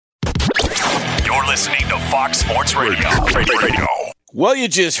listening to Fox Sports Radio. Well, you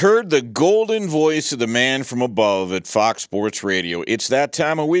just heard the golden voice of the man from above at Fox Sports Radio. It's that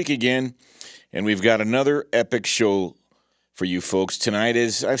time of week again, and we've got another epic show for you folks tonight.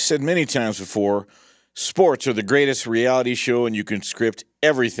 As I've said many times before, sports are the greatest reality show, and you can script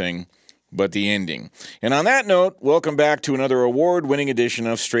everything but the ending. And on that note, welcome back to another award-winning edition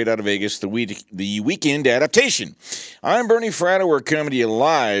of Straight Outta Vegas, the weekend adaptation. I'm Bernie Fratto. We're coming to you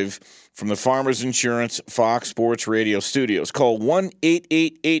live from the Farmers Insurance Fox Sports Radio studios. Call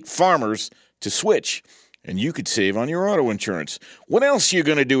 1-888-FARMERS to switch, and you could save on your auto insurance. What else are you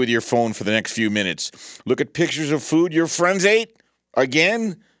going to do with your phone for the next few minutes? Look at pictures of food your friends ate?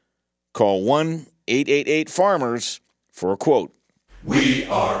 Again? Call 1-888-FARMERS for a quote. We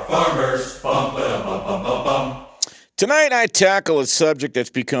are farmers. Bum, ba-dum, bum, bum, bum, bum. Tonight I tackle a subject that's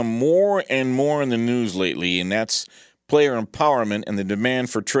become more and more in the news lately, and that's player empowerment and the demand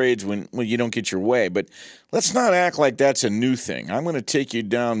for trades when you don't get your way. But let's not act like that's a new thing. I'm going to take you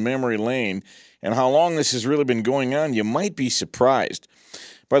down memory lane, and how long this has really been going on, you might be surprised.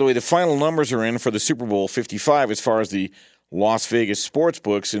 By the way, the final numbers are in for the Super Bowl 55 as far as the Las Vegas sports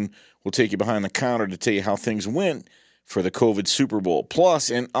books, and we'll take you behind the counter to tell you how things went for the COVID Super Bowl. Plus,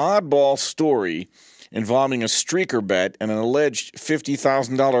 an oddball story involving a streaker bet and an alleged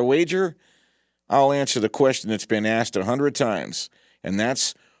 $50,000 wager. I'll answer the question that's been asked 100 times, and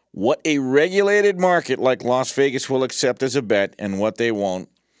that's what a regulated market like Las Vegas will accept as a bet and what they won't,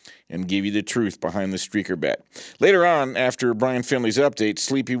 and give you the truth behind the streaker bet. Later on, after Brian Finley's update,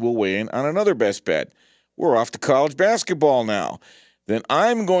 Sleepy will weigh in on another best bet. We're off to college basketball now. Then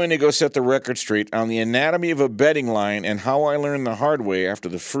I'm going to go set the record straight on the anatomy of a betting line and how I learned the hard way after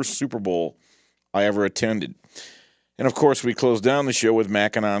the first Super Bowl I ever attended. And, of course, we close down the show with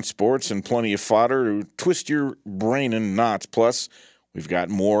Mackinac Sports and plenty of fodder to twist your brain in knots. Plus, we've got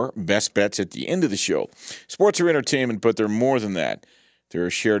more best bets at the end of the show. Sports are entertainment, but they're more than that. They're a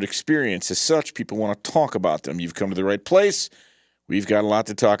shared experience. As such, people want to talk about them. You've come to the right place. We've got a lot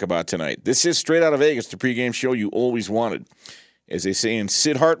to talk about tonight. This is Straight Outta Vegas, the pregame show you always wanted. As they say in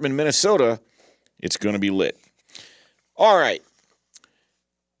Sid Hartman, Minnesota, it's going to be lit. All right.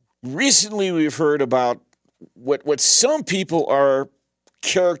 Recently, we've heard about what some people are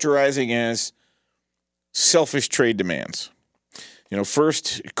characterizing as selfish trade demands. You know,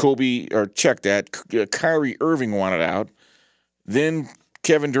 first, Kyrie Irving wanted out. Then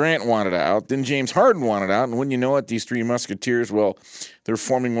Kevin Durant wanted out. Then James Harden wanted out. And when you know it, these three musketeers, well, they're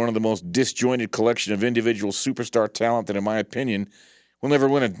forming one of the most disjointed collection of individual superstar talent that, in my opinion, will never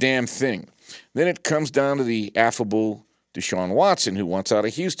win a damn thing. Then it comes down to the affable Deshaun Watson, who wants out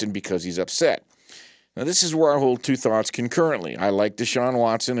of Houston because he's upset. Now, this is where I hold two thoughts concurrently. I like Deshaun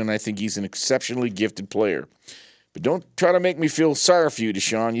Watson, and I think he's an exceptionally gifted player. But don't try to make me feel sorry for you,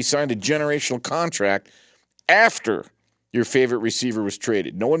 Deshaun. You signed a generational contract after your favorite receiver was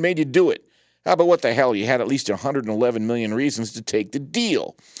traded. No one made you do it. How about what the hell? You had at least 111 million reasons to take the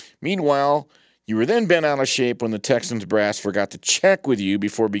deal. Meanwhile, you were then bent out of shape when the Texans brass forgot to check with you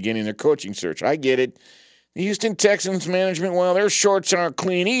before beginning their coaching search. I get it. The Houston Texans management, well, their shorts aren't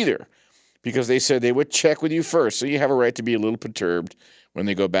clean either because they said they would check with you first. So you have a right to be a little perturbed when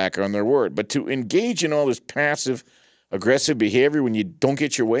they go back on their word. But to engage in all this passive, aggressive behavior when you don't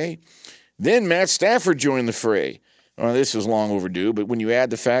get your way, then Matt Stafford joined the fray. Well, this was long overdue, but when you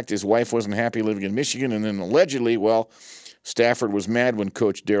add the fact his wife wasn't happy living in Michigan, and then allegedly, well, Stafford was mad when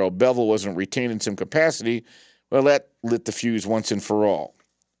Coach Darrell Bevell wasn't retained in some capacity, well, that lit the fuse once and for all.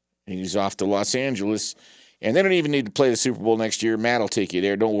 And he's off to Los Angeles, and they don't even need to play the Super Bowl next year. Matt will take you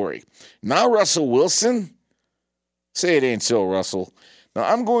there, don't worry. Now Russell Wilson? Say it ain't so, Russell. Now,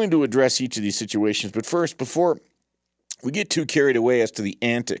 I'm going to address each of these situations, but first, before we get too carried away as to the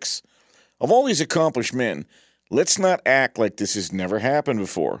antics of all these accomplished men, let's not act like this has never happened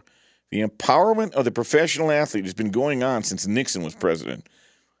before. The empowerment of the professional athlete has been going on since Nixon was president.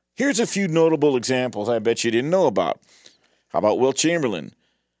 Here's a few notable examples I bet you didn't know about. How about Wilt Chamberlain?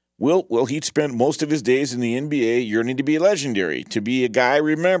 Well, he'd spent most of his days in the NBA yearning to be legendary, to be a guy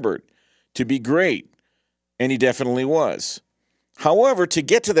remembered, to be great, and he definitely was. However, to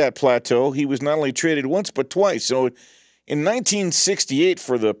get to that plateau, he was not only traded once but twice. So in 1968,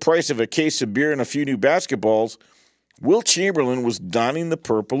 for the price of a case of beer and a few new basketballs, Wilt Chamberlain was donning the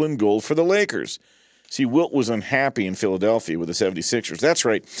purple and gold for the Lakers. See, Wilt was unhappy in Philadelphia with the 76ers. That's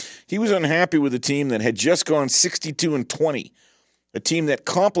right. He was unhappy with a team that had just gone 62-20, a team that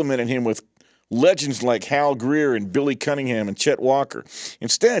complimented him with legends like Hal Greer and Billy Cunningham and Chet Walker.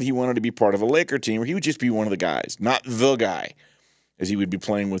 Instead, he wanted to be part of a Laker team where he would just be one of the guys, not the guy, as he would be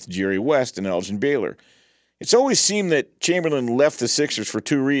playing with Jerry West and Elgin Baylor. It's always seemed that Chamberlain left the Sixers for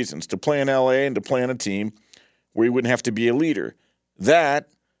two reasons, to play in L.A. and to play on a team where he wouldn't have to be a leader. That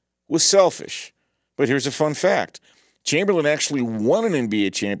was selfish. But here's a fun fact. Chamberlain actually won an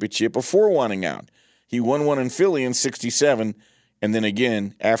NBA championship before wanting out. He won one in Philly in 67, and then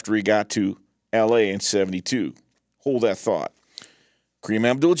again after he got to L.A. in 72. Hold that thought. Kareem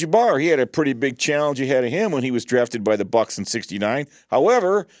Abdul-Jabbar, he had a pretty big challenge ahead of him when he was drafted by the Bucks in 69.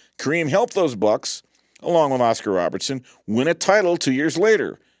 However, Kareem helped those Bucks, along with Oscar Robertson, win a title 2 years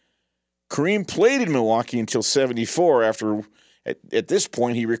later. Kareem played in Milwaukee until 74. After, at this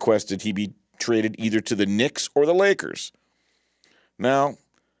point, he requested he be traded either to the Knicks or the Lakers. Now,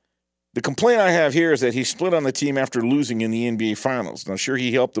 the complaint I have here is that he split on the team after losing in the NBA Finals. Now, sure,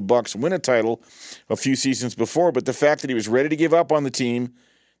 he helped the Bucks win a title a few seasons before, but the fact that he was ready to give up on the team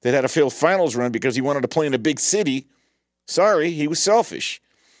that had a failed finals run because he wanted to play in a big city, sorry, he was selfish.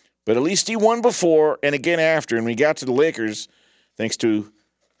 But at least he won before and again after, and we got to the Lakers thanks to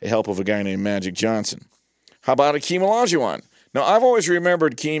the help of a guy named Magic Johnson. How about Hakeem Olajuwon? Now, I've always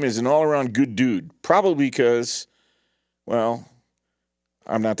remembered Hakeem as an all-around good dude, probably because, well,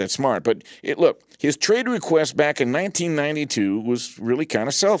 I'm not that smart. But look, his trade request back in 1992 was really kind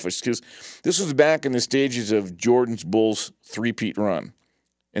of selfish because this was back in the stages of Jordan's Bulls three-peat run.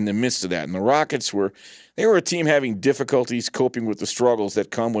 In the midst of that, and the Rockets were a team having difficulties coping with the struggles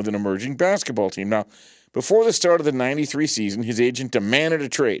that come with an emerging basketball team. Now, before the start of the 93 season, his agent demanded a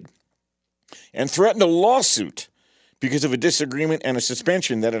trade and threatened a lawsuit because of a disagreement and a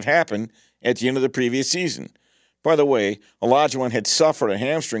suspension that had happened at the end of the previous season. By the way, Olajuwon had suffered a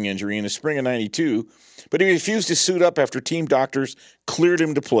hamstring injury in the spring of 92, but he refused to suit up after team doctors cleared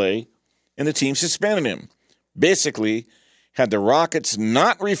him to play, and the team suspended him. Basically, had the Rockets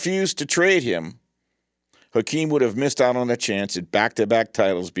not refused to trade him, Hakeem would have missed out on a chance at back-to-back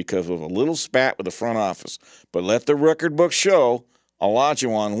titles because of a little spat with the front office. But let the record book show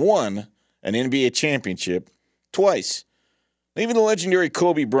Olajuwon won an NBA championship twice. Even the legendary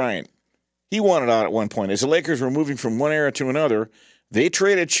Kobe Bryant, he won it out at one point. As the Lakers were moving from one era to another, they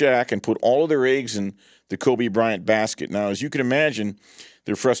traded Shaq and put all of their eggs in the Kobe Bryant basket. Now, as you can imagine,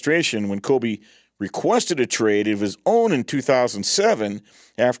 their frustration when Kobe requested a trade of his own in 2007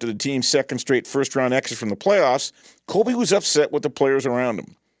 after the team's second straight first-round exit from the playoffs, Kobe was upset with the players around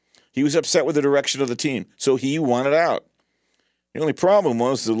him. He was upset with the direction of the team, so he wanted out. The only problem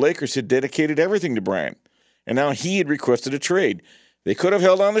was the Lakers had dedicated everything to Bryant, and now he had requested a trade. They could have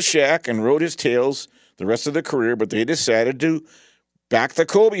held on to Shaq and rode his tails the rest of their career, but they decided to back the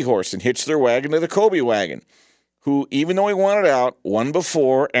Kobe horse and hitch their wagon to the Kobe wagon, who, even though he wanted out, won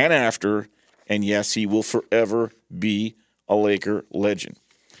before and after. And yes, he will forever be a Laker legend.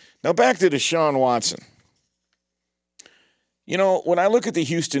 Now back to Deshaun Watson. You know, when I look at the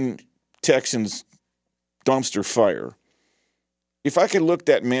Houston Texans dumpster fire, if I could look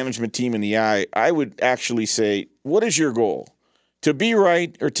that management team in the eye, I would actually say, what is your goal? To be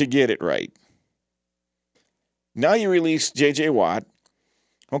right or to get it right? Now you release J.J. Watt.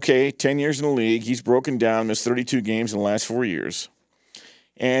 Okay, 10 years in the league. He's broken down, missed 32 games in the last 4 years.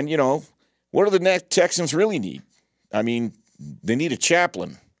 And, you know, what do the Texans really need? I mean, they need a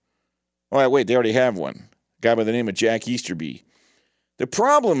chaplain. Oh, wait, they already have one. A guy by the name of Jack Easterby. The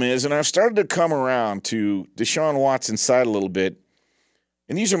problem is, and I've started to come around to Deshaun Watson's side a little bit,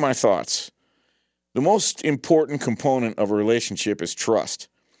 and these are my thoughts. The most important component of a relationship is trust.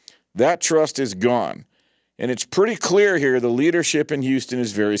 That trust is gone. And it's pretty clear here the leadership in Houston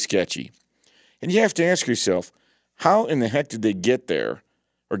is very sketchy. And you have to ask yourself, how in the heck did they get there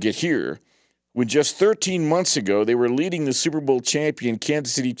or get here when just 13 months ago they were leading the Super Bowl champion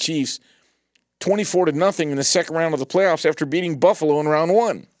Kansas City Chiefs 24-0 in the second round of the playoffs after beating Buffalo in round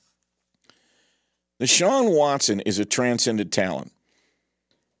one? Deshaun Watson is a transcendent talent.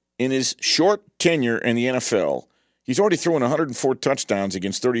 In his short tenure in the NFL, he's already thrown 104 touchdowns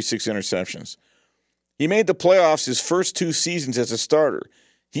against 36 interceptions. He made the playoffs his first 2 seasons as a starter.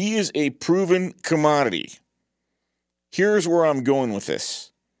 He is a proven commodity. Here's where I'm going with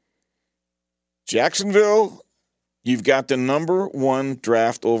this. Jacksonville, you've got the number 1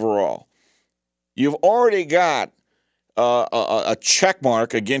 draft overall. You've already got a check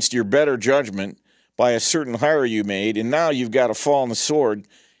mark against your better judgment by a certain hire you made, and now you've got to fall on the sword.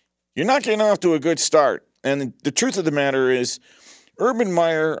 You're not getting off to a good start. And the truth of the matter is, Urban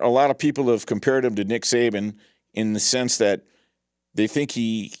Meyer, a lot of people have compared him to Nick Saban in the sense that they think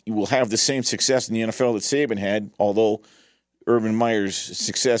he will have the same success in the NFL that Saban had, although Urban Meyer's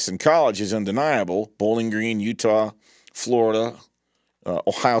success in college is undeniable. Bowling Green, Utah, Florida,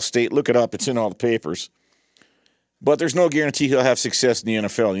 Ohio State. Look it up. It's in all the papers. But there's no guarantee he'll have success in the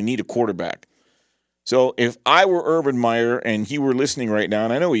NFL. You need a quarterback. So if I were Urban Meyer and he were listening right now,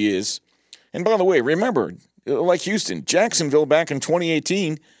 and I know he is, and by the way, remember, like Houston, Jacksonville back in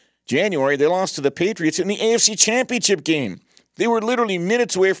 2018, January, they lost to the Patriots in the AFC Championship game. They were literally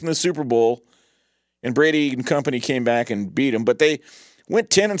minutes away from the Super Bowl, and Brady and company came back and beat them. But they went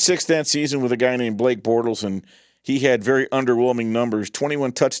 10-6 that season with a guy named Blake Bortles, and he had very underwhelming numbers,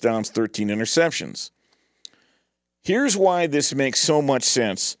 21 touchdowns, 13 interceptions. Here's why this makes so much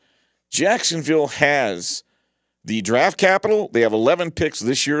sense. Jacksonville has the draft capital. They have 11 picks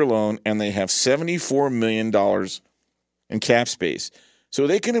this year alone, and they have $74 million in cap space. So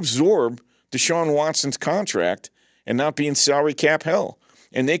they can absorb Deshaun Watson's contract and not be in salary cap hell.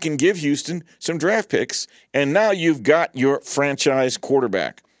 And they can give Houston some draft picks, and now you've got your franchise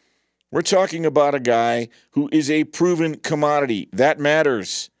quarterback. We're talking about a guy who is a proven commodity. That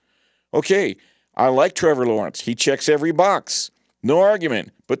matters. Okay, I like Trevor Lawrence. He checks every box. No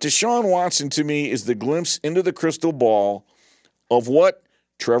argument. But Deshaun Watson, to me, is the glimpse into the crystal ball of what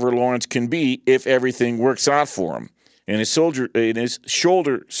Trevor Lawrence can be if everything works out for him. And his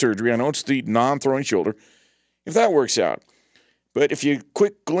shoulder surgery, I know it's the non-throwing shoulder, if that works out. But if you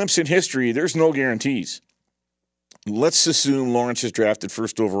quick glimpse in history, there's no guarantees. Let's assume Lawrence is drafted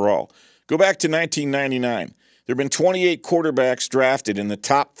first overall. Go back to 1999. There have been 28 quarterbacks drafted in the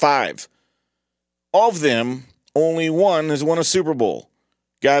top 5. Of them, only one has won a Super Bowl,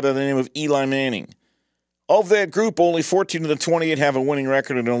 a guy by the name of Eli Manning. Of that group, only 14 of the 28 have a winning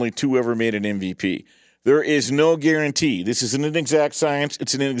record, and only 2 ever made an MVP. There is no guarantee. This isn't an exact science.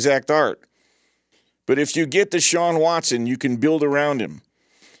 It's an exact art. But if you get Deshaun Watson, you can build around him.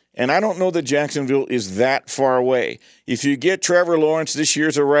 And I don't know that Jacksonville is that far away. If you get Trevor Lawrence, this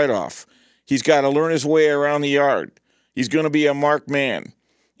year's a write-off. He's got to learn his way around the yard. He's going to be a marked man.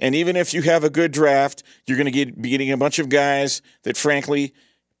 And even if you have a good draft, you're going to be getting a bunch of guys that, frankly,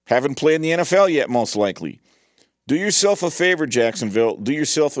 haven't played in the NFL yet, most likely. Do yourself a favor, Jacksonville. Do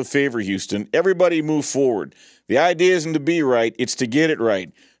yourself a favor, Houston. Everybody move forward. The idea isn't to be right. It's to get it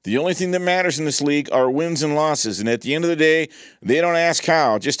right. The only thing that matters in this league are wins and losses. And at the end of the day, they don't ask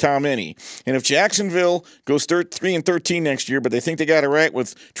how, just how many. And if Jacksonville goes 3-13 next year, but they think they got it right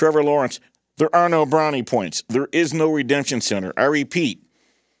with Trevor Lawrence, there are no brownie points. There is no redemption center. I repeat,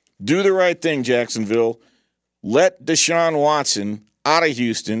 do the right thing, Jacksonville. Let Deshaun Watson out of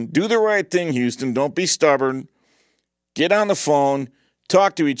Houston. Do the right thing, Houston. Don't be stubborn. Get on the phone.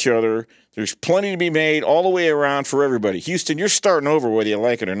 Talk to each other. There's plenty to be made all the way around for everybody. Houston, you're starting over whether you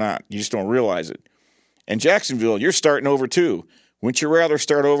like it or not. You just don't realize it. And Jacksonville, you're starting over too. Wouldn't you rather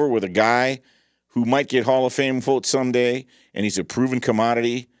start over with a guy who might get Hall of Fame votes someday and he's a proven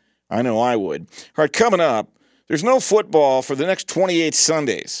commodity? I know I would. All right, coming up, there's no football for the next 28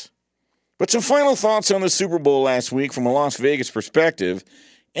 Sundays. But some final thoughts on the Super Bowl last week from a Las Vegas perspective.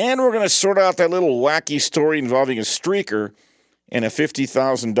 And we're going to sort out that little wacky story involving a streaker and a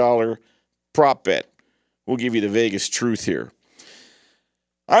 $50,000 prop bet. We'll give you the Vegas truth here.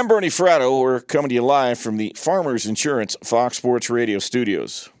 I'm Bernie Fratto. We're coming to you live from the Farmers Insurance Fox Sports Radio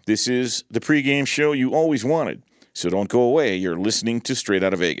studios. This is the pregame show you always wanted. So don't go away. You're listening to Straight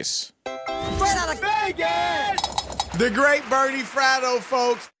Outta Vegas. Straight Outta Vegas! The great Bernie Fratto,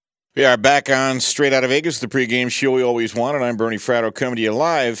 folks. We are back on Straight Outta Vegas, the pregame show we always wanted. I'm Bernie Fratto coming to you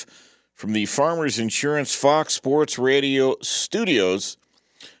live from the Farmers Insurance Fox Sports Radio studios.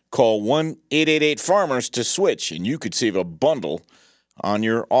 Call 1-888-FARMERS to switch, and you could save a bundle on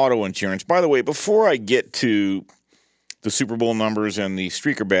your auto insurance. By the way, before I get to the Super Bowl numbers and the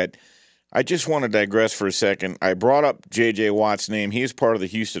streaker bet, I just want to digress for a second. I brought up J.J. Watt's name. He is part of the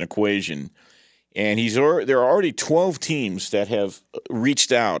Houston equation. And there are already 12 teams that have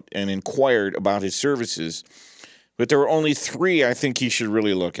reached out and inquired about his services, but there are only 3 I think he should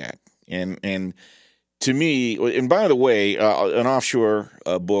really look at. And to me, and by the way, an offshore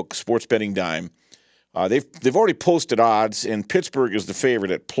book, Sports Betting Dime, they've already posted odds, and Pittsburgh is the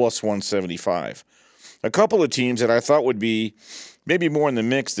favorite at plus 175. A couple of teams that I thought would be maybe more in the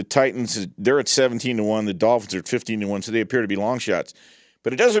mix, the Titans, they're at 17-1, the Dolphins are at 15-1, so they appear to be long shots.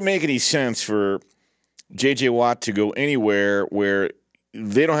 But it doesn't make any sense for J.J. Watt to go anywhere where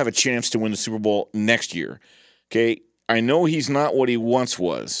they don't have a chance to win the Super Bowl next year. Okay, I know he's not what he once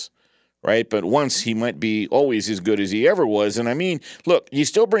was, right? But once he might be always as good as he ever was. And I mean, look, he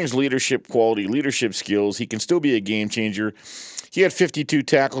still brings leadership quality, leadership skills. He can still be a game changer. He had 52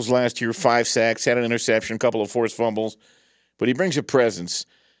 tackles last year, 5 sacks, had an interception, a couple of forced fumbles. But he brings a presence.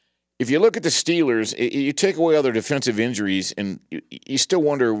 If you look at the Steelers, you take away other defensive injuries, and you still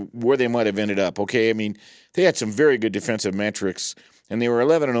wonder where they might have ended up, okay? I mean, they had some very good defensive metrics, and they were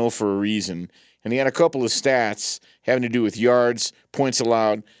 11-0 for a reason. And they had a couple of stats having to do with yards, points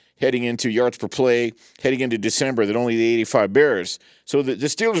allowed. heading into yards per play, heading into December than only the 85 Bears. So the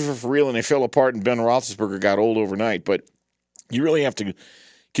Steelers were for real, and they fell apart, and Ben Roethlisberger got old overnight. But you really have to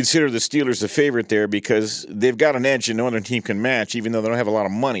consider the Steelers the favorite there because they've got an edge that no other team can match, even though they don't have a lot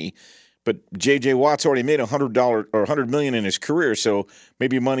of money. But J.J. Watt's already made $100 or $100 million in his career, so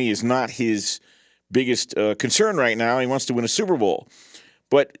maybe money is not his biggest concern right now. He wants to win a Super Bowl.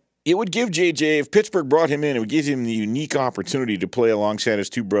 But it would give J.J., if Pittsburgh brought him in, it would give him the unique opportunity to play alongside his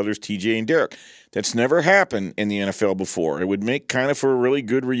two brothers, T.J. and Derek. That's never happened in the NFL before. It would make kind of for a really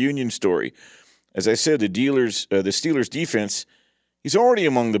good reunion story. As I said, the Steelers' defense, he's already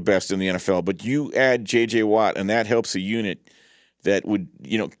among the best in the NFL, but you add J.J. Watt, and that helps a unit that would,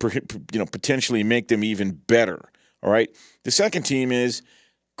 potentially make them even better. All right. The second team is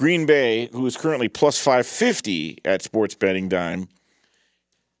Green Bay, who is currently plus 550 at Sports Betting Dime,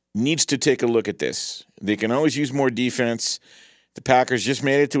 needs to take a look at this. They can always use more defense. The Packers just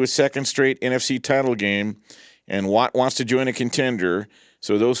made it to a second straight NFC title game, and Watt wants to join a contender.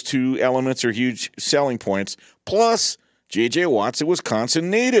 So those two elements are huge selling points. Plus, J.J. Watt's a Wisconsin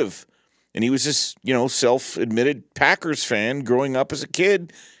native. And he was this, self-admitted Packers fan growing up as a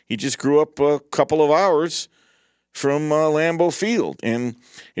kid. He just grew up a couple of hours from Lambeau Field. And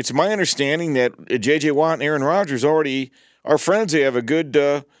it's my understanding that J.J. Watt and Aaron Rodgers already are friends. They have a good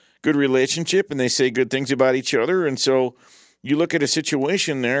relationship, and they say good things about each other. And so you look at a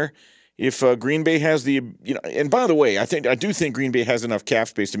situation there, if Green Bay has and by the way, I do think Green Bay has enough cap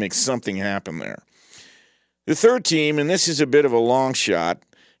space to make something happen there. The third team, and this is a bit of a long shot,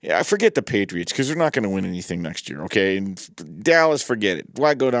 I forget the Patriots because they're not going to win anything next year, okay? And Dallas, forget it.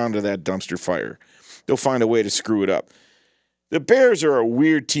 Why go down to that dumpster fire? They'll find a way to screw it up. The Bears are a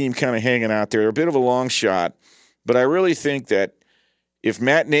weird team kind of hanging out there. They're a bit of a long shot, but I really think that if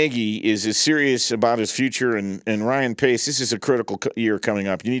Matt Nagy is as serious about his future and Ryan Pace, this is a critical year coming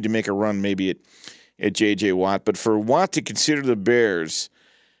up. You need to make a run maybe at J.J. Watt. But for Watt to consider the Bears,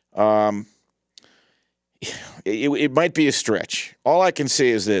 it might be a stretch. All I can say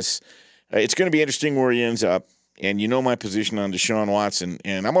is this. It's going to be interesting where he ends up, and you know my position on Deshaun Watson,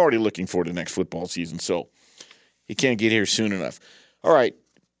 and I'm already looking forward to next football season, so he can't get here soon enough. All right,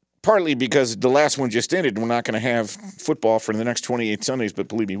 partly because the last one just ended, we're not going to have football for the next 28 Sundays, but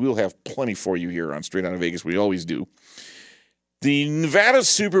believe me, we'll have plenty for you here on Straight Outta Vegas. We always do. The Nevada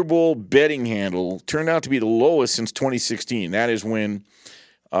Super Bowl betting handle turned out to be the lowest since 2016. That is when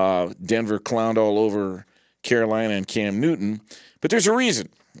Denver clowned all over Carolina and Cam Newton. But there's a reason.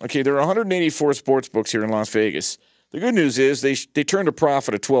 Okay, there are 184 sports books here in Las Vegas. The good news is they turned a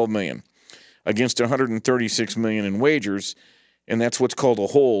profit of $12 million against $136 million in wagers, and that's what's called a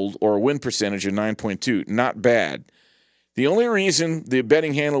hold or a win percentage of 9.2. Not bad. The only reason the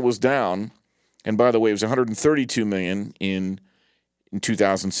betting handle was down, and by the way, it was $132 million in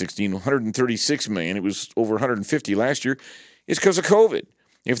 2016, $136 million. It was over $150 last year. Is because of COVID.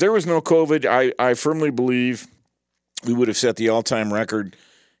 If there was no COVID, I firmly believe we would have set the all-time record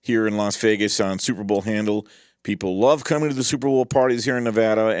here in Las Vegas on Super Bowl handle. People love coming to the Super Bowl parties here in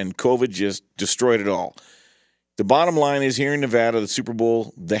Nevada, and COVID just destroyed it all. The bottom line is here in Nevada, the Super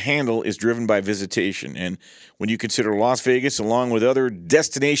Bowl, the handle is driven by visitation. And when you consider Las Vegas, along with other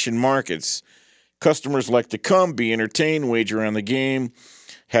destination markets, customers like to come, be entertained, wager on the game,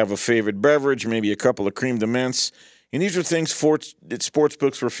 have a favorite beverage, maybe a couple of creme de menthe. And these are things that sports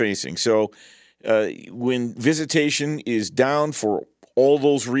books were facing. So when visitation is down for all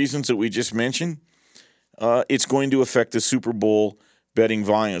those reasons that we just mentioned, it's going to affect the Super Bowl betting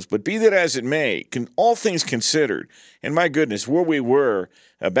volumes. But be that as it may, all things considered, and my goodness, where we were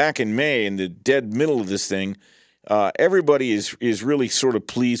back in May in the dead middle of this thing, everybody is really sort of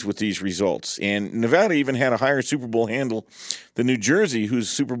pleased with these results. And Nevada even had a higher Super Bowl handle than New Jersey, whose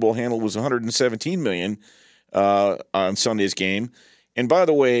Super Bowl handle was $117 million. On Sunday's game. And by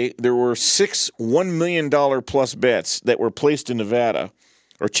the way, there were 6 $1 million plus bets that were placed in Nevada,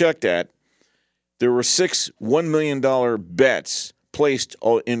 or checked at. There were 6 $1 million bets placed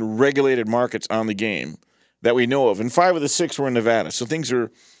in regulated markets on the game that we know of. And 5 of the 6 were in Nevada. So things are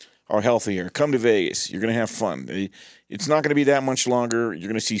healthy here. Come to Vegas. You're going to have fun. It's not going to be that much longer. You're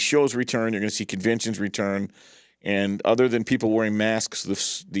going to see shows return. You're going to see conventions return. And other than people wearing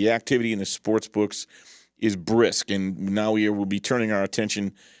masks, the activity in the sports books is brisk, and now we will be turning our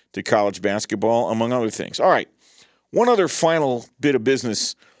attention to college basketball, among other things. All right, one other final bit of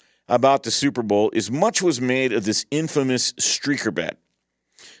business about the Super Bowl is much was made of this infamous streaker bet.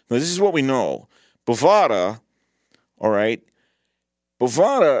 Now, this is what we know. Bovada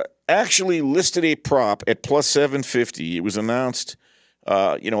actually listed a prop at plus 750. It was announced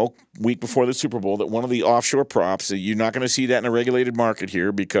week before the Super Bowl, that one of the offshore props, you're not going to see that in a regulated market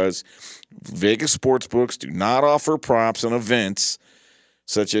here because Vegas sportsbooks do not offer props on events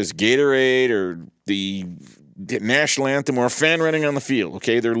such as Gatorade or the national anthem or fan running on the field.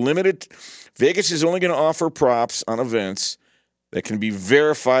 Okay, they're limited. Vegas is only going to offer props on events that can be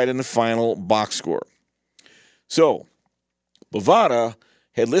verified in the final box score. So, Bovada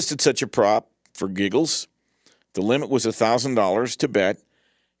had listed such a prop for giggles. The limit was $1,000 to bet.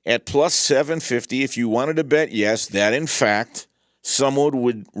 At plus 750, if you wanted to bet yes, that in fact, someone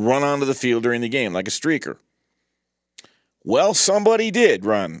would run onto the field during the game, like a streaker. Well, somebody did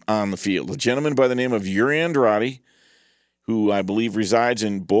run on the field. A gentleman by the name of Yuri Andrade, who I believe resides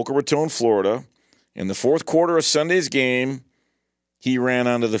in Boca Raton, Florida. In the fourth quarter of Sunday's game, he ran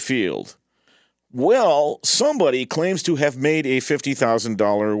onto the field. Well, somebody claims to have made a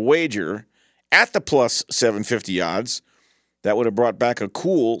 $50,000 wager at the plus 750 odds. That would have brought back a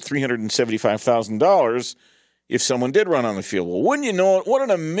cool $375,000 if someone did run on the field. Well, wouldn't you know it? What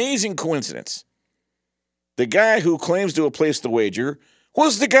an amazing coincidence. The guy who claims to have placed the wager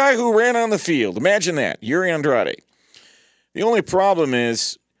was the guy who ran on the field. Imagine that, Yuri Andrade. The only problem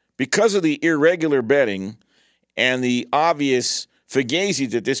is, because of the irregular betting and the obvious fugazi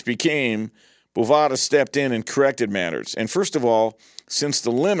that this became, Bovada stepped in and corrected matters. And first of all, since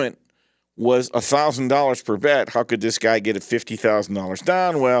the limit was $1,000 per bet, how could this guy get a $50,000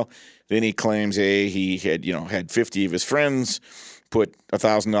 down? Well, then he claims he had 50 of his friends put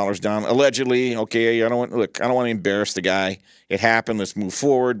 $1,000 down allegedly. Okay, I don't want to embarrass the guy. It happened. Let's move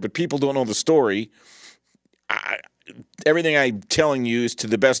forward. But people don't know the story. Everything I'm telling you is to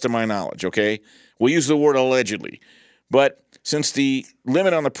the best of my knowledge. Okay, we'll use the word allegedly. But since the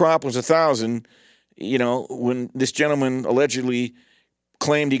limit on the prop was $1,000, when this gentleman allegedly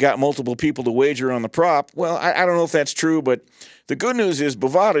claimed he got multiple people to wager on the prop, well, I don't know if that's true, but the good news is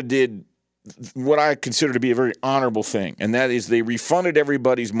Bovada did what I consider to be a very honorable thing, and that is they refunded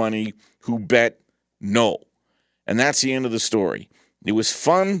everybody's money who bet no. And that's the end of the story. It was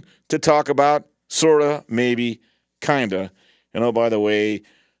fun to talk about, sorta, maybe, kinda. And oh, by the way,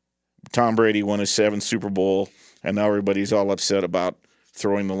 Tom Brady won his 7th Super Bowl, and now everybody's all upset about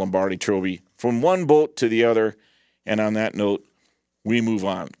throwing the Lombardi Trophy from one boat to the other. And on that note, we move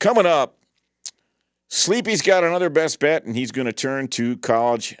on. Coming up, Sleepy's got another best bet, and he's going to turn to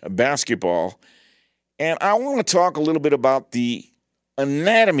college basketball. And I want to talk a little bit about the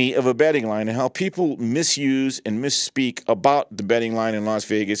anatomy of a betting line and how people misuse and misspeak about the betting line in Las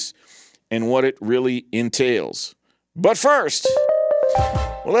Vegas and what it really entails. But first,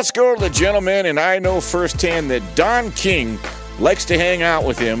 let's go to the gentleman, and I know firsthand that Don King likes to hang out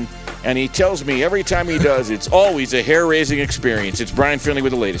with him. And he tells me every time he does, it's always a hair-raising experience. It's Brian Finley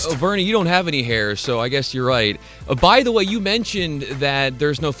with the latest. Oh, Bernie, you don't have any hair, so I guess you're right. By the way, you mentioned that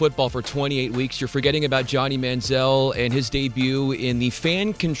there's no football for 28 weeks. You're forgetting about Johnny Manziel and his debut in the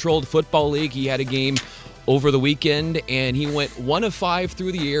fan-controlled football league. He had a game over the weekend, and he went 1 of 5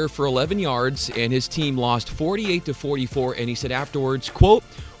 through the air for 11 yards, and his team lost 48-44. And he said afterwards, quote,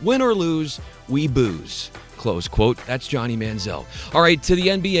 "Win or lose, we booze." Close quote. That's Johnny Manziel. All right, to the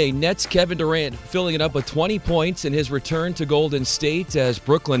NBA. Nets' Kevin Durant filling it up with 20 points in his return to Golden State as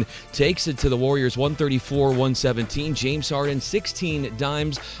Brooklyn takes it to the Warriors 134-117. James Harden, 16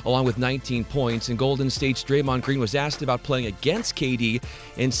 dimes along with 19 points. And Golden State's Draymond Green was asked about playing against KD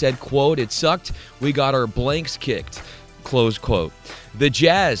and said, quote, "It sucked. We got our blanks kicked." Close quote. The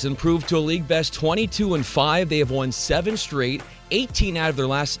Jazz improved to a league best 22-5. They have won 7 straight, 18 out of their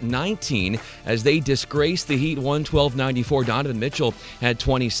last 19 as they disgraced the Heat 112-94. Donovan Mitchell had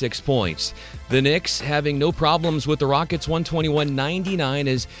 26 points. The Knicks having no problems with the Rockets 121-99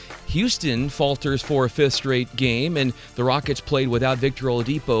 as Houston falters for a 5th straight game, and the Rockets played without Victor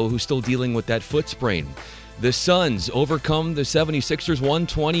Oladipo, who's still dealing with that foot sprain. The Suns overcome the 76ers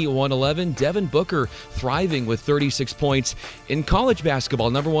 120-111. Devin Booker thriving with 36 points. In college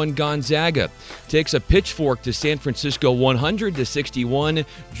basketball, number 1 Gonzaga takes a pitchfork to San Francisco 100-61.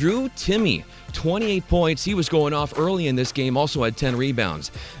 Drew Timme, 28 points. He was going off early in this game, also had 10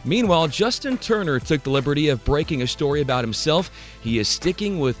 rebounds. Meanwhile, Justin Turner took the liberty of breaking a story about himself. He is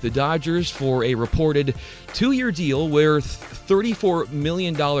sticking with the Dodgers for a reported 2-year deal worth $34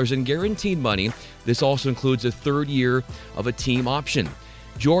 million in guaranteed money. This also includes a 3rd year of a team option.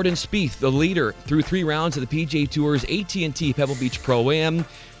 Jordan Spieth, the leader, through 3 rounds of the PGA Tour's AT&T Pebble Beach Pro-Am.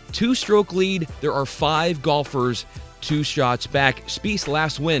 2-stroke lead. There are 5 golfers 2 shots back. Spieth's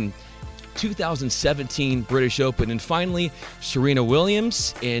last win 2017 British Open. And finally, Serena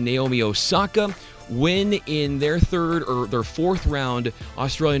Williams and Naomi Osaka win in their fourth round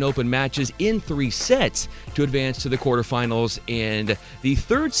Australian Open matches in 3 sets to advance to the quarterfinals. And the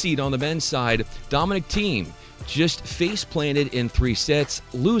third seed on the men's side, Dominic Thiem, just face planted in 3 sets,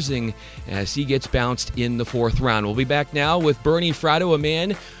 losing as he gets bounced in the 4th round. We'll be back now with Bernie Fratto, a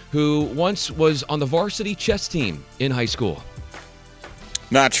man who once was on the varsity chess team in high school.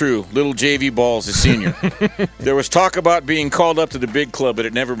 Not true. Little JV ball as a senior. There was talk about being called up to the big club, but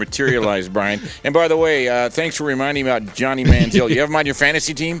it never materialized, Brian. And by the way, thanks for reminding me about Johnny Manziel. You have him on your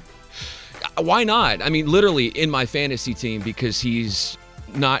fantasy team? Why not? I mean, literally in my fantasy team, because he's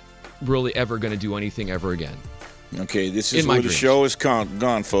not really ever going to do anything ever again. Okay, this is where the show is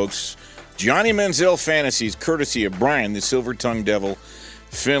gone, folks. Johnny Manziel Fantasies, courtesy of Brian, the Silver-Tongued Devil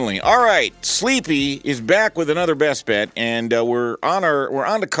Finley. All right, Sleepy is back with another best bet, and we're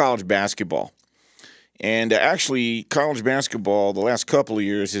on to college basketball. And actually, college basketball the last couple of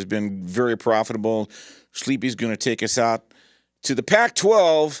years has been very profitable. Sleepy's going to take us out to the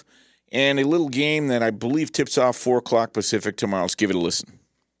Pac-12 and a little game that I believe tips off 4 o'clock Pacific tomorrow. Let's give it a listen.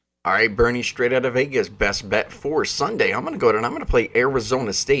 All right, Bernie, straight out of Vegas, best bet for Sunday. I'm going to go and I'm going to play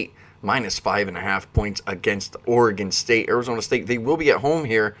Arizona State minus 5.5 points against Oregon State. Arizona State, they will be at home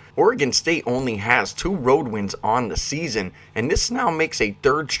here. Oregon State only has 2 road wins on the season, and this now makes a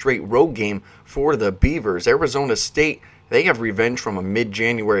 3rd straight road game for the Beavers. Arizona State, they have revenge from a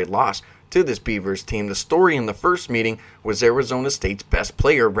mid-January loss to this Beavers team. The story in the first meeting was Arizona State's best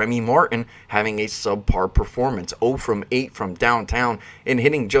player, Remy Martin, having a subpar performance, 0 from 8 from downtown and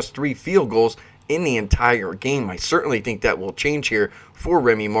hitting just 3 field goals in the entire game. I certainly think that will change here for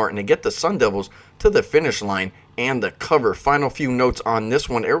Remy Martin to get the Sun Devils to the finish line and the cover. Final few notes on this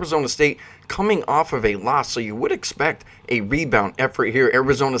one. Arizona State coming off of a loss, so you would expect a rebound effort here.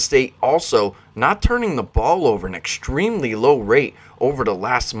 Arizona State also not turning the ball over, an extremely low rate over the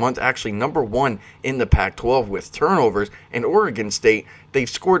last month, actually number 1 in the Pac-12 with turnovers. And Oregon State, they've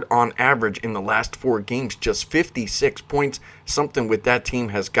scored on average in the last 4 games just 56 points. Something with that team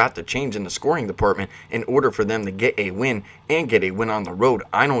has got to change in the scoring department in order for them to get a win and get a win on the road.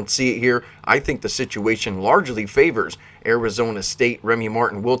 I don't see it here. I think the situation largely favors Arizona State. Remy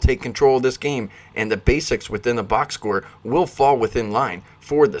Martin will take control of this game, and the basics within the box score will fall within line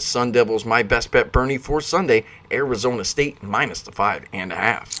for the Sun Devils. My best bet, Bernie, for Sunday, Arizona State minus the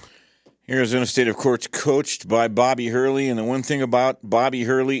 5.5. Arizona State, of course, coached by Bobby Hurley, and the one thing about Bobby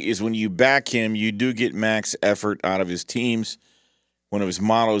Hurley is when you back him, you do get max effort out of his teams. One of his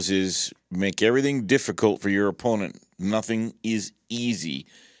mottos is make everything difficult for your opponent. Nothing is easy.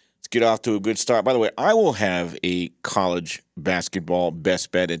 Let's get off to a good start. By the way, I will have a college basketball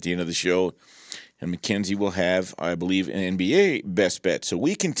best bet at the end of the show, and Mackenzie will have, I believe, an NBA best bet. So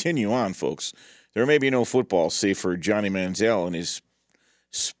we continue on, folks. There may be no football, save for Johnny Manziel and his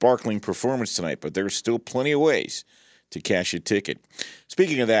sparkling performance tonight, but there's still plenty of ways to cash a ticket.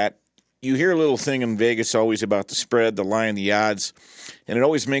 Speaking of that, you hear a little thing in Vegas always about the spread, the line, the odds, and it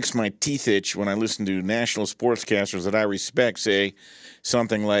always makes my teeth itch when I listen to national sportscasters that I respect say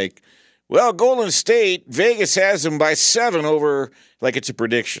something like, well, Golden State, Vegas has them by 7 over, like it's a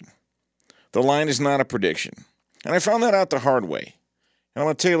prediction. The line is not a prediction. And I found that out the hard way. And I'm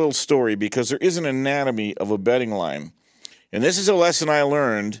going to tell you a little story because there is an anatomy of a betting line. And this is a lesson I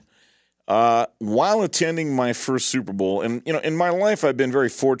learned while attending my first Super Bowl. And, you know, in my life, I've been very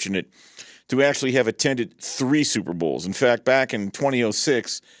fortunate to actually have attended 3 Super Bowls. In fact, back in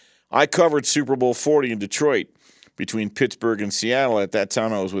 2006, I covered Super Bowl 40 in Detroit between Pittsburgh and Seattle. At that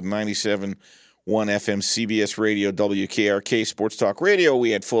time, I was with 97.1 FM CBS Radio, WKRK Sports Talk Radio.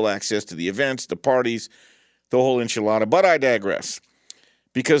 We had full access to the events, the parties, the whole enchilada. But I digress.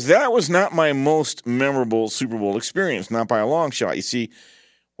 Because that was not my most memorable Super Bowl experience, not by a long shot. You see,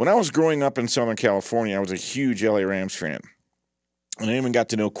 when I was growing up in Southern California, I was a huge LA Rams fan. And I even got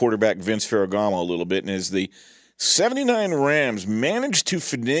to know quarterback Vince Ferragamo a little bit. And as the 79 Rams managed to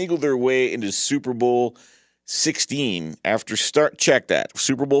finagle their way into Super Bowl 16 after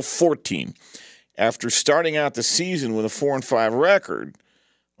Super Bowl 14, after starting out the season with a 4-5 record,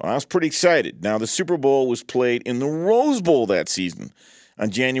 well, I was pretty excited. Now, the Super Bowl was played in the Rose Bowl that season on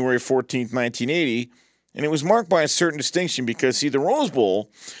January 14th, 1980, and it was marked by a certain distinction because, see, the Rose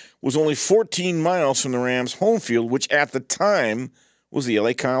Bowl was only 14 miles from the Rams' home field, which at the time was the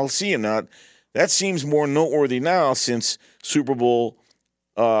LA Coliseum. Now, that seems more noteworthy now since Super Bowl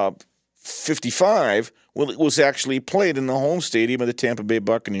 55, well, it was actually played in the home stadium of the Tampa Bay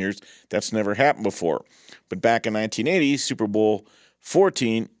Buccaneers. That's never happened before. But back in 1980, Super Bowl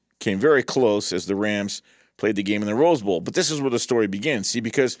 14 came very close as the Rams played the game in the Rose Bowl. But this is where the story begins. See,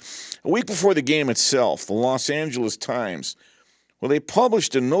 because a week before the game itself, the Los Angeles Times, well, they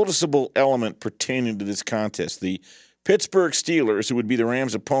published a noticeable element pertaining to this contest. The Pittsburgh Steelers, who would be the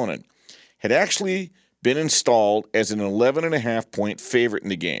Rams' opponent, had actually been installed as an 11.5-point favorite in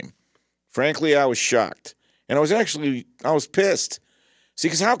the game. Frankly, I was shocked. And I was pissed. See,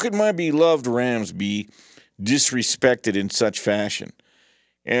 because how could my beloved Rams be disrespected in such fashion?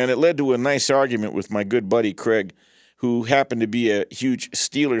 And it led to a nice argument with my good buddy Craig, who happened to be a huge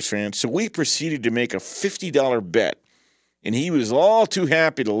Steelers fan. So we proceeded to make a $50 bet. And he was all too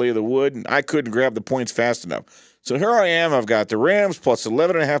happy to lay the wood, and I couldn't grab the points fast enough. So here I am. I've got the Rams plus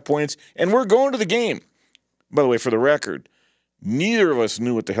 11.5 points, and we're going to the game. By the way, for the record, neither of us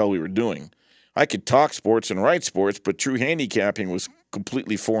knew what the hell we were doing. I could talk sports and write sports, but true handicapping was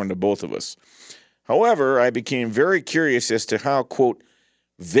completely foreign to both of us. However, I became very curious as to how, quote,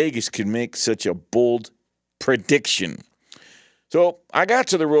 Vegas could make such a bold prediction. So I got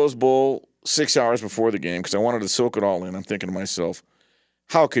to the Rose Bowl 6 hours before the game because I wanted to soak it all in. I'm thinking to myself,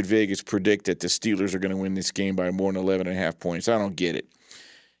 how could Vegas predict that the Steelers are going to win this game by more than 11.5 points? I don't get it.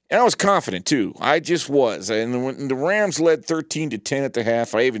 And I was confident, too. I just was. And when the Rams led 13-10 at the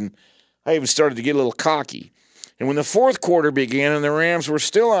half, I even started to get a little cocky. And when the fourth quarter began and the Rams were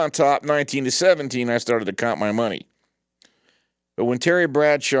still on top 19-17, I started to count my money. But when Terry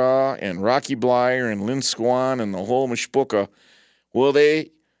Bradshaw and Rocky Blyer and Lynn Swan and the whole mishpucha, well, they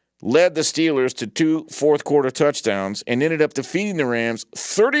led the Steelers to 2 fourth-quarter touchdowns and ended up defeating the Rams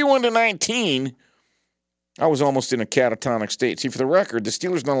 31-19, I was almost in a catatonic state. See, for the record, the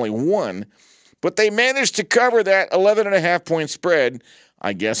Steelers not only won, but they managed to cover that 11.5-point spread,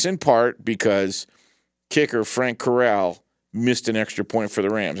 I guess in part because kicker Frank Corral missed an extra point for the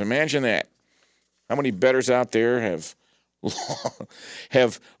Rams. Imagine that. How many bettors out there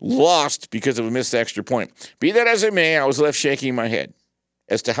have lost because of a missed extra point? Be that as it may, I was left shaking my head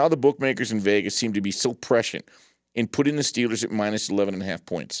as to how the bookmakers in Vegas seem to be so prescient in putting the Steelers at minus 11.5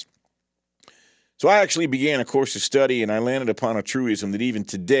 points. So I actually began a course of study, and I landed upon a truism that even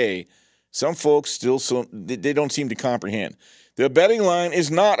today, some folks they don't seem to comprehend. The betting line is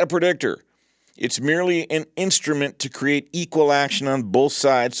not a predictor. It's merely an instrument to create equal action on both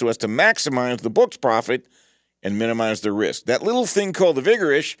sides so as to maximize the book's profit and minimize the risk. That little thing called the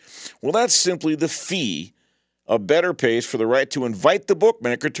vigorish, well, that's simply the fee a bettor pays for the right to invite the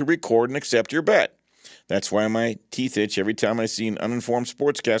bookmaker to record and accept your bet. That's why my teeth itch every time I see an uninformed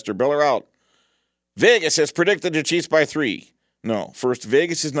sportscaster bell her out. Vegas has predicted the Chiefs by 3. No, first,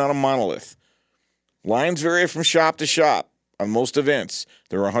 Vegas is not a monolith. Lines vary from shop to shop on most events.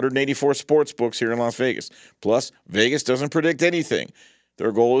 There are 184 sports books here in Las Vegas. Plus, Vegas doesn't predict anything.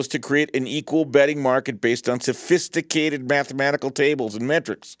 Their goal is to create an equal betting market based on sophisticated mathematical tables and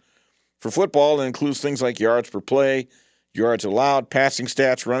metrics. For football, it includes things like yards per play, yards allowed, passing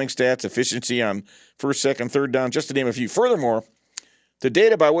stats, running stats, efficiency on first, second, third down, just to name a few. Furthermore, the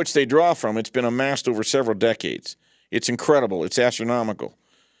data by which they draw from, it's been amassed over several decades. It's incredible. It's astronomical.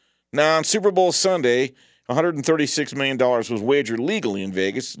 Now, on Super Bowl Sunday, $136 million was wagered legally in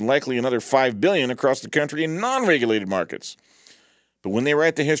Vegas, and likely another $5 billion across the country in non-regulated markets. But when they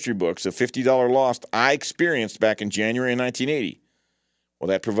write the history books, a $50 loss I experienced back in January of 1980, well,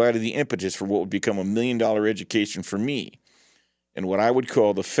 that provided the impetus for what would become a $1 million education for me in what I would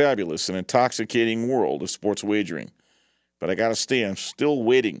call the fabulous and intoxicating world of sports wagering. But I got to stay. I'm still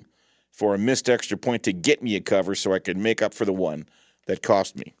waiting for a missed extra point to get me a cover so I could make up for the one that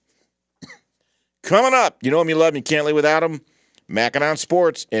cost me. Coming up, you know him, you love him, you can't live without him. Mackin' on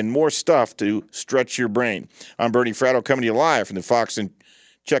Sports and more stuff to stretch your brain. I'm Bernie Fratto coming to you live from the Fox and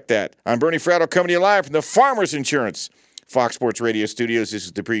check that. I'm Bernie Fratto coming to you live from the Farmers Insurance Fox Sports Radio Studios. This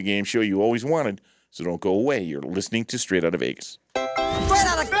is the pregame show you always wanted, so don't go away. You're listening to Straight Outta Vegas. Straight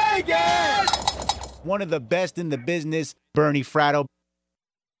Outta Vegas! One of the best in the business, Bernie Fratto.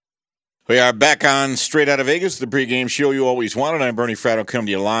 We are back on Straight Outta Vegas, the pregame show you always wanted. I'm Bernie Fratto coming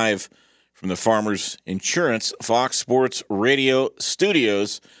to you live from the Farmers Insurance Fox Sports Radio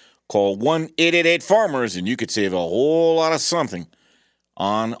Studios. Call 1-888-FARMERS and you could save a whole lot of something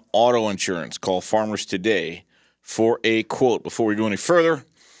on auto insurance. Call Farmers today for a quote. Before we go any further,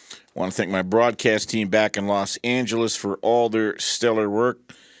 I want to thank my broadcast team back in Los Angeles for all their stellar work.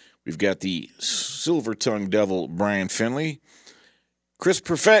 We've got the silver-tongued devil, Brian Finley, Chris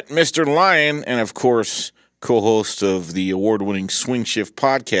Perfett, Mr. Lion, and, of course, co-host of the award-winning Swing Shift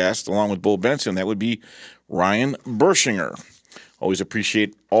podcast, along with Bo Benson. That would be Ryan Bershinger. Always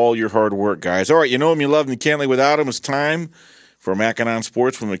appreciate all your hard work, guys. All right, you know him, you love him, you can't live without him. It's time for Mackin' on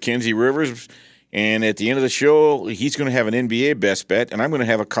Sports with Mackenzie Rivers. And at the end of the show, he's going to have an NBA best bet, and I'm going to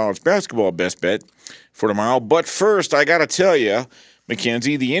have a college basketball best bet for tomorrow. But first, I got to tell you,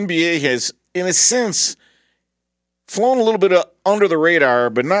 Mackenzie, the NBA has, in a sense, flown a little bit under the radar,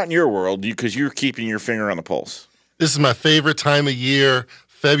 but not in your world because you're keeping your finger on the pulse. This is my favorite time of year.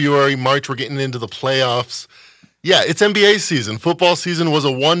 February, March, we're getting into the playoffs. Yeah, it's NBA season. Football season was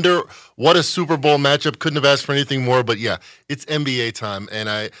a wonder. What a Super Bowl matchup. Couldn't have asked for anything more. But yeah, it's NBA time. And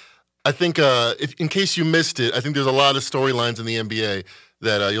I think if in case you missed it, I think there's a lot of storylines in the NBA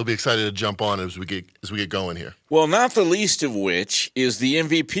that you'll be excited to jump on as we get going here. Well, not the least of which is the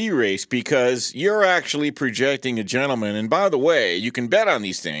MVP race, because you're actually projecting a gentleman. And by the way, you can bet on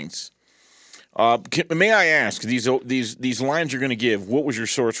these things. May I ask, these lines you're going to give, what was your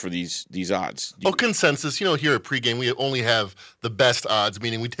source for these odds? Consensus. Here at pregame, we only have the best odds,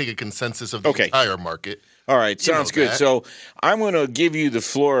 meaning we take a consensus of the entire market. All right, sounds good. So I'm going to give you the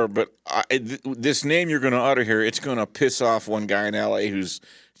floor, but this name you're going to utter here, it's going to piss off one guy in L.A. who's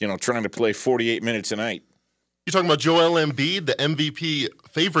trying to play 48 minutes a night. You're talking about Joel Embiid, the MVP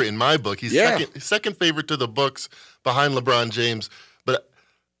favorite in my book. He's second favorite to the books behind LeBron James. But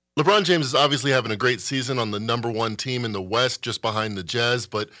LeBron James is obviously having a great season on the number one team in the West, just behind the Jazz.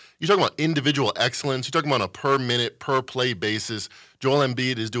 But you're talking about individual excellence. You're talking about a per-minute, per-play basis. Joel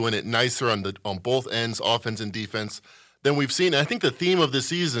Embiid is doing it nicer on both ends, offense and defense, than we've seen. And I think the theme of the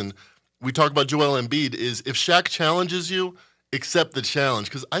season, we talk about Joel Embiid, is if Shaq challenges you, accept the challenge.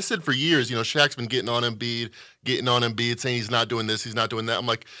 Because I said for years, Shaq's been getting on Embiid, saying he's not doing this, he's not doing that. I'm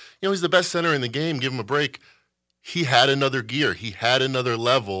like, he's the best center in the game. Give him a break. He had another gear. He had another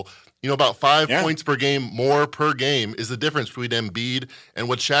level. About 5 points per game, more per game, is the difference between Embiid and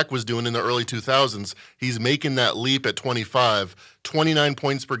what Shaq was doing in the early 2000s. He's making that leap at 25, 29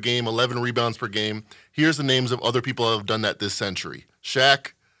 points per game, 11 rebounds per game. Here's the names of other people that have done that this century.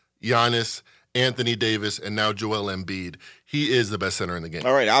 Shaq, Giannis, Anthony Davis, and now Joel Embiid. He is the best center in the game.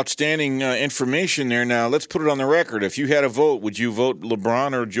 All right, outstanding information there. Now, let's put it on the record. If you had a vote, would you vote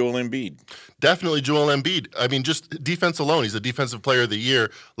LeBron or Joel Embiid? Definitely Joel Embiid. I mean, just defense alone, he's a defensive player of the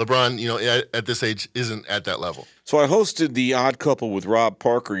year. LeBron, at this age, isn't at that level. So I hosted The Odd Couple with Rob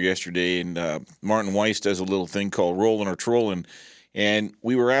Parker yesterday, and Martin Weiss does a little thing called Rollin' or Trollin'. And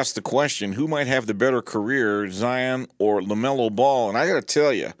we were asked the question, who might have the better career, Zion or LaMelo Ball? And I got to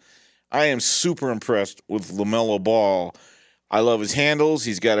tell you, I am super impressed with LaMelo Ball. I love his handles.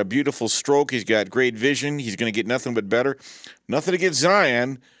 He's got a beautiful stroke. He's got great vision. He's going to get nothing but better. Nothing against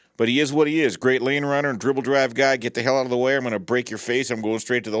Zion, but he is what he is. Great lane runner and dribble drive guy. Get the hell out of the way. I'm going to break your face. I'm going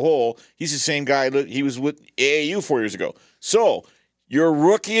straight to the hole. He's the same guy he was with AAU 4 years ago. So, you're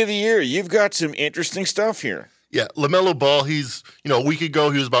Rookie of the Year. You've got some interesting stuff here. Yeah, LaMelo Ball, he's, a week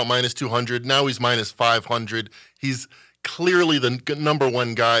ago he was about minus 200. Now he's minus 500. He's clearly the number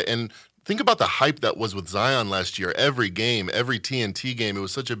one guy. And think about the hype that was with Zion last year. Every game, every TNT game, it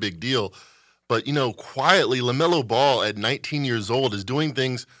was such a big deal. But, quietly, LaMelo Ball at 19 years old is doing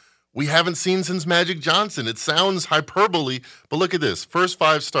things we haven't seen since Magic Johnson. It sounds hyperbole, but look at this. First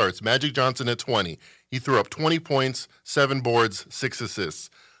 5 starts, Magic Johnson at 20. He threw up 20 points, 7 boards, 6 assists.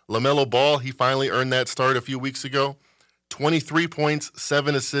 LaMelo Ball, he finally earned that start a few weeks ago. 23 points,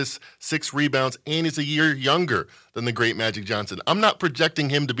 7 assists, 6 rebounds, and he's a year younger than the great Magic Johnson. I'm not projecting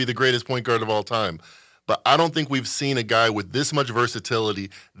him to be the greatest point guard of all time, but I don't think we've seen a guy with this much versatility,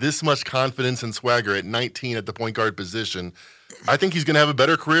 this much confidence and swagger at 19 at the point guard position. I think he's going to have a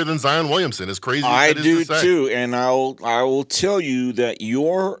better career than Zion Williamson, as crazy as that is to say. I do too, and I will tell you that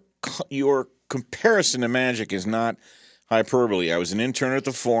your comparison to Magic is not hyperbole. I was an intern at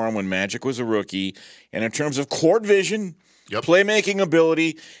the Forum when Magic was a rookie, and in terms of court vision, playmaking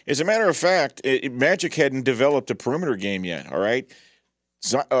ability, as a matter of fact, Magic hadn't developed a perimeter game yet, all right?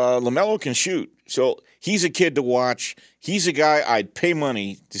 LaMelo can shoot, so he's a kid to watch. He's a guy I'd pay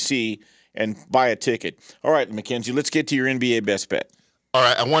money to see and buy a ticket. All right, Mackenzie, let's get to your NBA best bet. All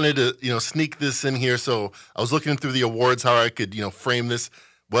right, I wanted to sneak this in here, so I was looking through the awards, how I could frame this.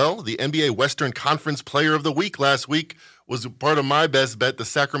 Well, the NBA Western Conference Player of the Week last week was part of my best bet, the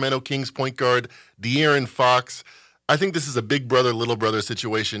Sacramento Kings point guard, De'Aaron Fox. I think this is a big brother, little brother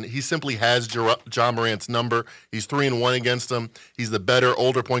situation. He simply has Ja Morant's number. He's 3-1 against him. He's the better,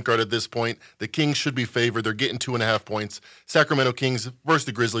 older point guard at this point. The Kings should be favored. They're getting 2.5 points. Sacramento Kings versus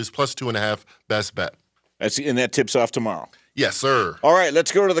the Grizzlies, plus 2.5, best bet. And that tips off tomorrow. Yes, sir. All right,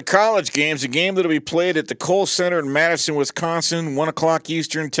 let's go to the college games. A game that will be played at the Kohl Center in Madison, Wisconsin, 1 o'clock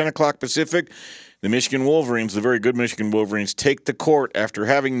Eastern, 10 o'clock Pacific. The Michigan Wolverines, the very good Michigan Wolverines, take the court after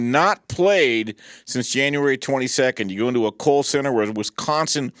having not played since January 22nd. You go into a Kohl Center where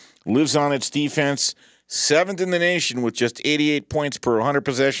Wisconsin lives on its defense. 7th in the nation with just 88 points per 100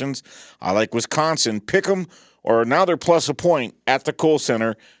 possessions. I like Wisconsin. Pick them, or now they're plus a point at the Kohl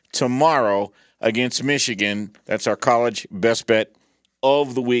Center tomorrow against Michigan. That's our college best bet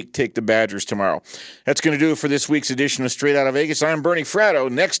of the week. Take the Badgers tomorrow. That's going to do it for this week's edition of Straight Outta Vegas. I'm Bernie Fratto.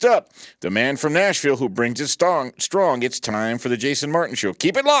 Next up, the man from Nashville who brings it strong. It's time for the Jason Martin Show.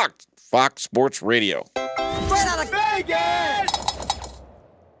 Keep it locked. Fox Sports Radio. Straight Outta Vegas!